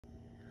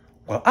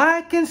Well,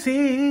 I can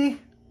see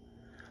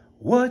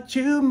what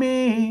you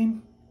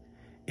mean.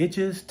 It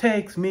just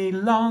takes me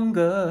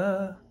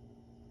longer.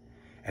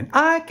 And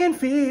I can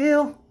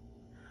feel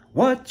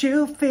what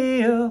you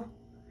feel.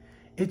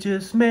 It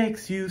just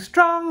makes you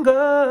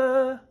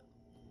stronger.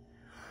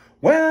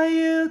 Well,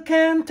 you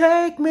can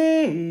take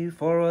me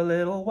for a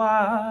little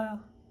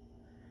while.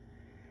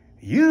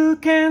 You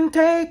can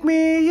take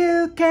me,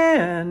 you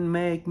can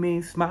make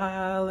me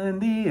smile in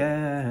the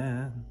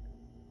end.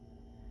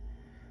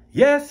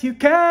 Yes, you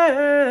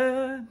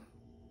can.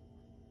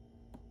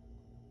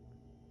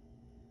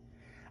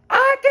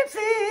 I can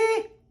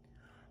see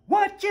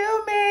what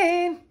you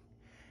mean.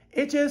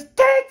 It just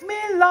takes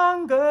me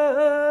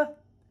longer.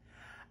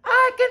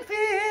 I can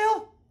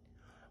feel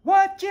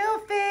what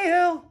you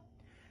feel.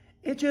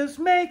 It just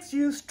makes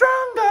you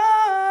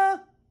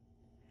stronger.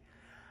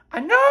 I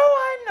know.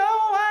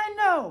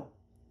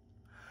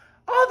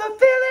 All the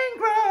feeling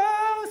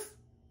grows.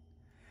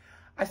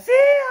 I see.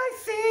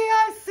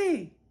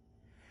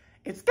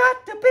 It's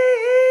got to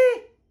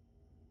be.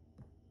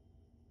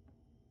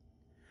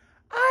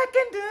 I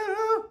can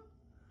do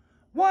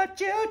what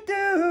you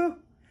do.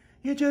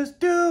 You just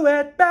do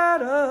it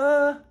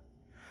better.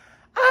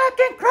 I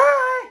can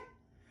cry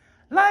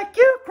like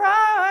you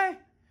cry.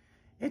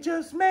 It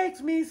just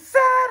makes me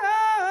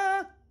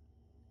sadder.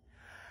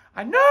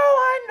 I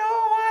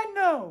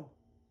know.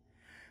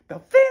 The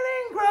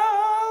feeling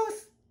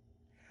grows.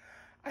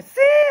 I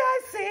see.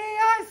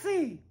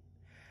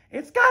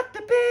 It's got to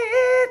be.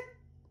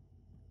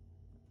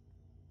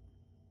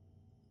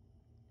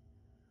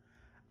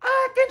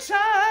 I can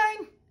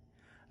shine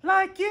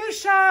like you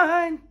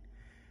shine.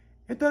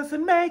 It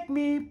doesn't make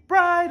me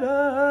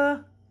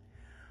brighter.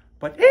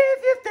 But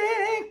if you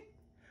think,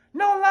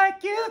 no,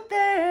 like you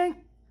think,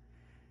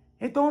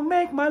 it don't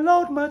make my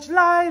load much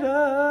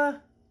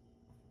lighter.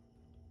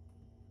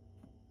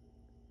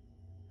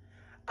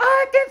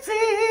 I can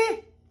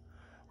see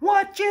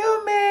what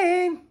you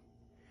mean.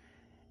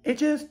 It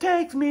just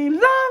takes me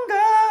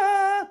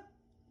longer.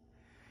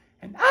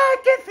 And I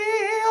can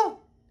feel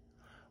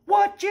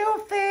what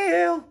you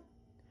feel.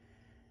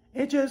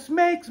 It just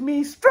makes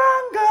me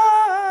stronger.